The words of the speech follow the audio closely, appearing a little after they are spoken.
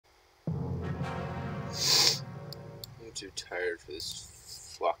too tired for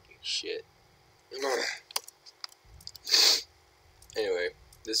this fucking shit. Anyway,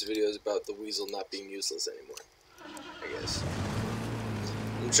 this video is about the weasel not being useless anymore, I guess.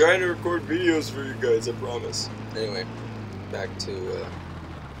 I'm trying to record videos for you guys, I promise. Anyway, back to,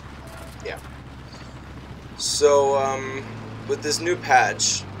 yeah. So, with this new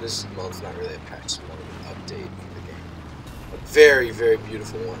patch, well, it's not really a patch, it's more of an update for the game. A very, very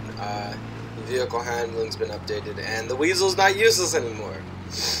beautiful one. The vehicle handling's been updated, and the weasel's not useless anymore.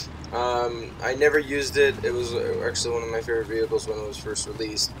 I never used it. It was actually one of my favorite vehicles when it was first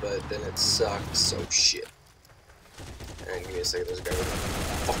released, but then it sucked so shit. And give me a second, there's a guy with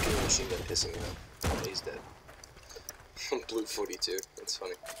a fucking machine gun pissing me off. Oh, he's dead. Blue 42, that's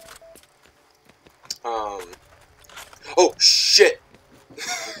funny. Oh shit!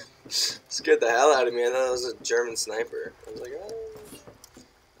 Scared the hell out of me. I thought it was a German sniper. I was like, oh.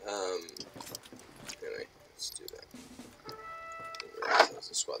 Anyway, let's do that. That was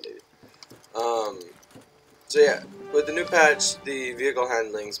a squad lady. So yeah, with the new patch, the vehicle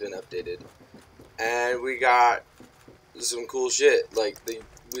handling's been updated, and we got some cool shit. Like, the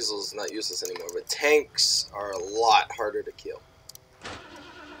weasel's not useless anymore, but tanks are a lot harder to kill.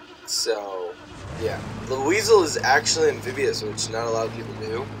 So, yeah. The weasel is actually amphibious, which not a lot of people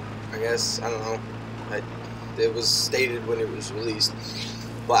do. I guess, I don't know. It was stated when it was released.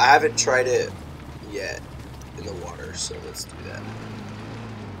 But I haven't tried it yet in the water, so let's do that.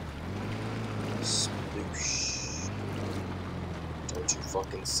 Sploosh. Don't you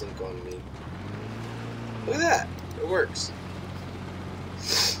fucking sink on me. Look at that. It works.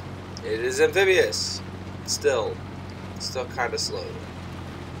 It is amphibious. Still kind of slow.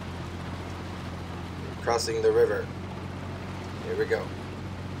 Crossing the river. Here we go.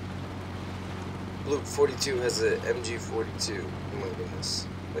 Blue 42 has an MG42. Oh my goodness.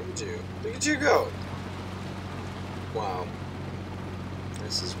 Look at you. Look at you go. Wow.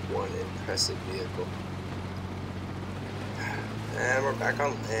 This is one impressive vehicle. And we're back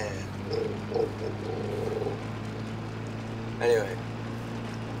on land. Anyway.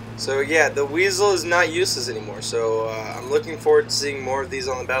 So yeah, the weasel is not useless anymore. So I'm looking forward to seeing more of these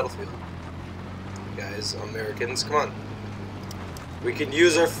on the battlefield. Guys, Americans, come on. We could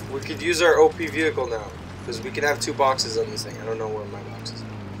use our OP vehicle now, because we can have 2 boxes on this thing. I don't know where my box is,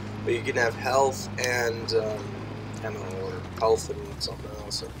 but you can have health and ammo, or health and something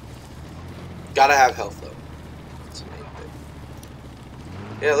else. So. Gotta have health though. That's the main thing.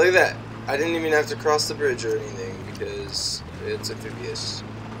 Yeah, look at that. I didn't even have to cross the bridge or anything because it's amphibious.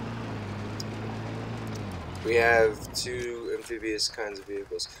 We have 2 amphibious kinds of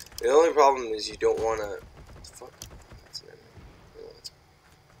vehicles. The only problem is you don't want to... Fuck. That's an enemy.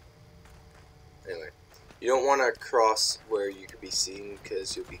 Anyway. You don't want to cross where you could be seen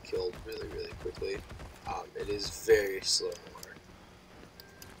because you'll be killed really, really quickly. It is very slow in the water.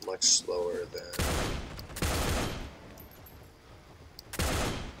 Much slower than...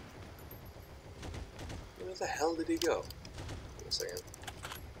 Where the hell did he go? Give me a second.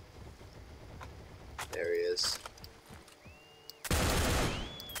 There he is.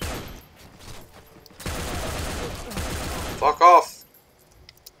 Fuck off!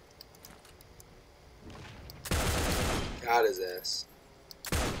 Got his ass.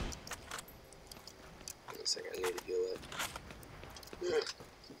 Give me a second, I need to heal up.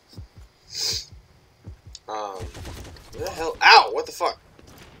 Where the hell? Ow! What the fuck?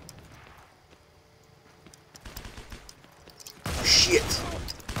 Shit!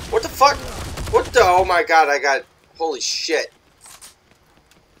 What the fuck? What the? Oh my god, I got... Holy shit.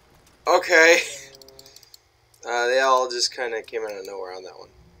 Okay. They all just kind of came out of nowhere on that one.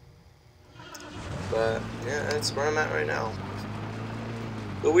 But, yeah, that's where I'm at right now.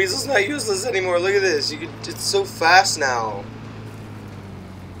 The weasel's not useless anymore. Look at this. It's so fast now.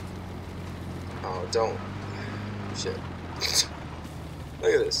 Oh, don't. Shit.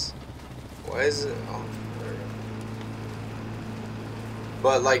 Look at this. Why is it... Oh, there we go.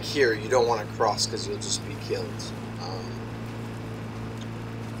 But, like, here, you don't want to cross because you'll just be killed.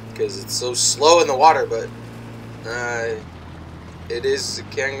 Because it's so slow in the water, but... it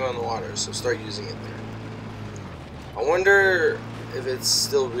can go in the water, so start using it there. I wonder if it's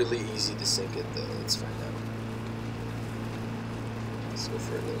still really easy to sink it, though. Let's find out. Let's go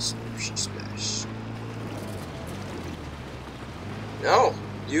for a little splooshy splash. No!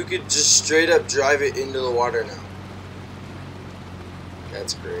 You could just straight up drive it into the water now.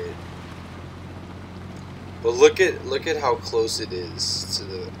 That's great. But look at how close it is to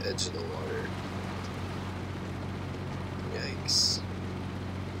the edge of the water. Yikes.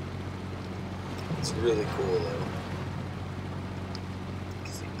 It's really cool though. You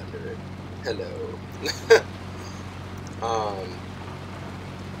can see under it. Hello. Here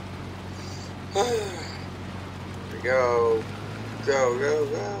we go. Go, go,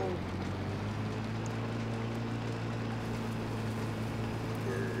 go.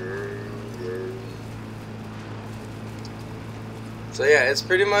 So yeah, it's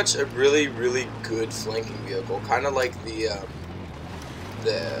pretty much a really, really good flanking vehicle, kind of like the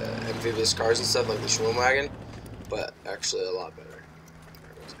amphibious cars and stuff, like the Schwimmwagen, but actually a lot better.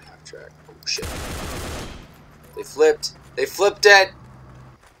 There's a half track. Oh shit! They flipped. They flipped it.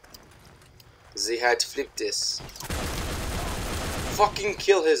 They had to flip this. Fucking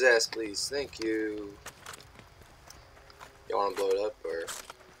kill his ass, please. Thank you. You want to blow it up or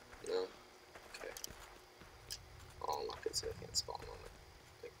no? Okay. I'll unlock it so I can't spawn on it.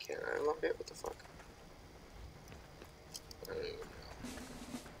 Like, can I unlock it? What the fuck? I don't even know.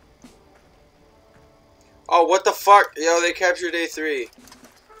 Oh, what the fuck? Yo, they captured A3.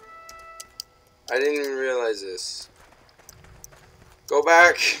 I didn't even realize this. Go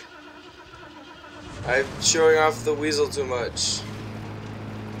back. I'm showing off the weasel too much.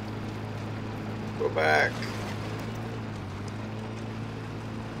 Go back.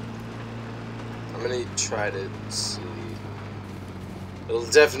 I'm gonna try to see. It'll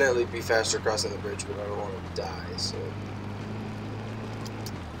definitely be faster crossing the bridge, but I don't want to die, so.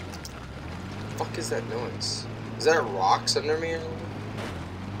 What the fuck is that noise? Is that rocks under me or something?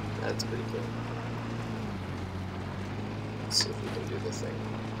 That's pretty cool. Let's see if we can do the thing.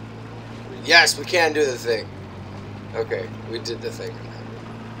 Yes, we can do the thing. Okay, we did the thing.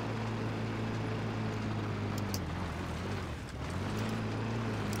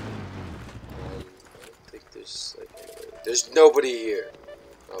 I don't think there's like anybody. There's nobody here.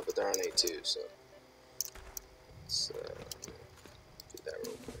 Oh, but they're on A2, so let's do that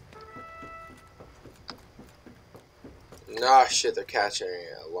real quick. Nah, shit, they're catching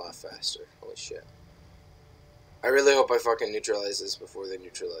it a lot faster. Holy shit. I really hope I fucking neutralize this before they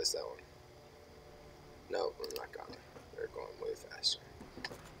neutralize that one. No, I'm not gonna. They're going way faster.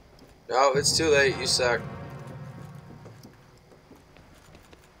 No, it's too late. You suck.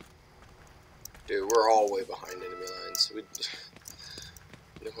 Dude, we're all way behind enemy lines.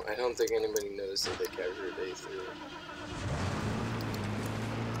 No, I don't think anybody noticed that they captured A3.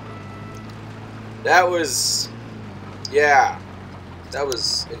 That was... yeah. That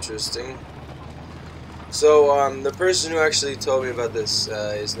was interesting. So, the person who actually told me about this,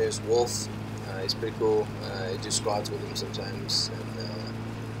 his name is Wolf. He's pretty cool. I do squads with him sometimes. And,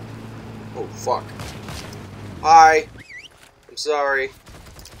 oh, fuck. Hi. I'm sorry.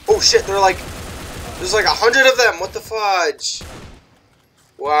 Oh, shit, they're like... there's like 100 of them! What the fudge?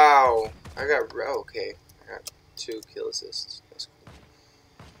 Wow. I got... okay. I got 2 kill assists. That's cool.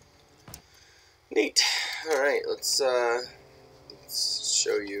 Neat. Alright, let's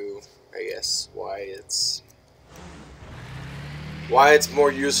show you, I guess, why it's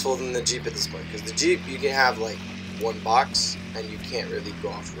more useful than the Jeep at this point. Because the Jeep, you can have like one box, and you can't really go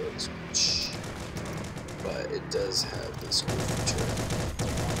off-road as much. But it does have this cool feature.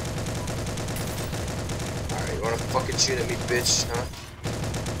 Alright, you wanna fucking shoot at me, bitch, huh?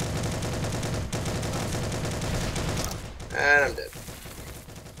 And I'm dead.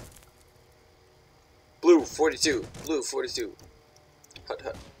 Blue 42. Blue 42. Hut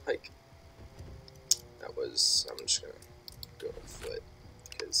hut. Hike. That was... I'm just gonna go on foot.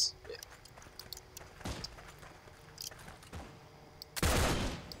 Because, yeah.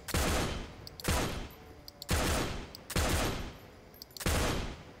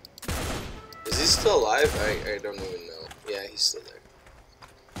 Is he still alive? I don't even know. Yeah, he's still there.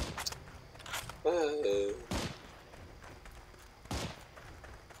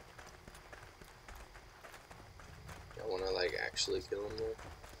 I wanna like actually kill him though.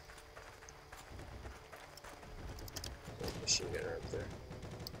 Machine gunner up there.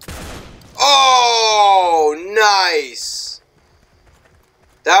 Oh, nice!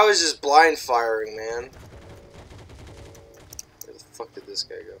 That was just blind firing, man. Where the fuck did this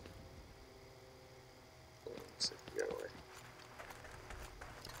guy go? Oh, looks like he got away.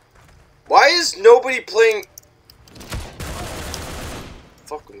 Why is nobody playing?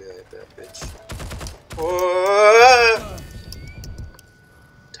 Fuck with me like that, bitch.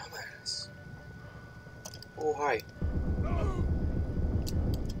 Dumbass. Oh, hi.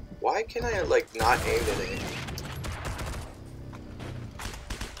 Why can I, like, not aim at it?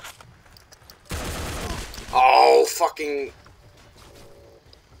 Oh, fucking...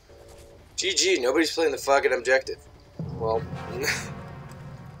 GG, nobody's playing the fucking objective. Well...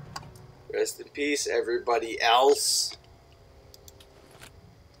 rest in peace, everybody else.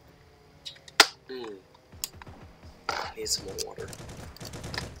 I need some more water.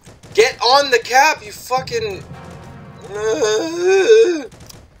 Get on the cap, you fucking...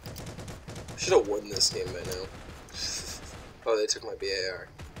 Should have won this game by now. Oh, they took my BAR.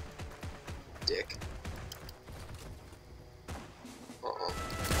 Dick.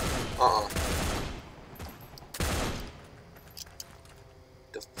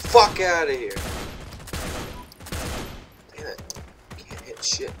 The fuck out of here. Damn it. Can't hit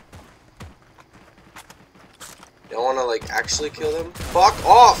shit. Don't wanna like actually kill them? Fuck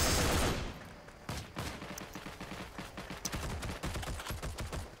off!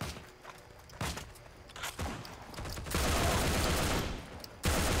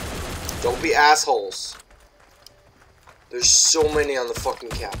 Don't be assholes. There's so many on the fucking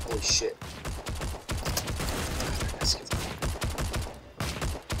cap. Holy shit.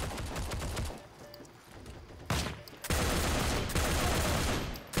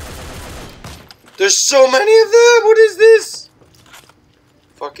 There's so many of them! What is this?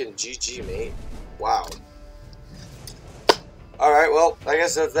 Fucking GG, mate. Wow. Alright, well, I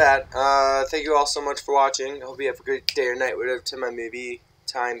guess that's that. Thank you all so much for watching. I hope you have a great day or night, whatever time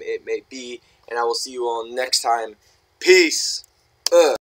it may be. And I will see you all next time. Peace.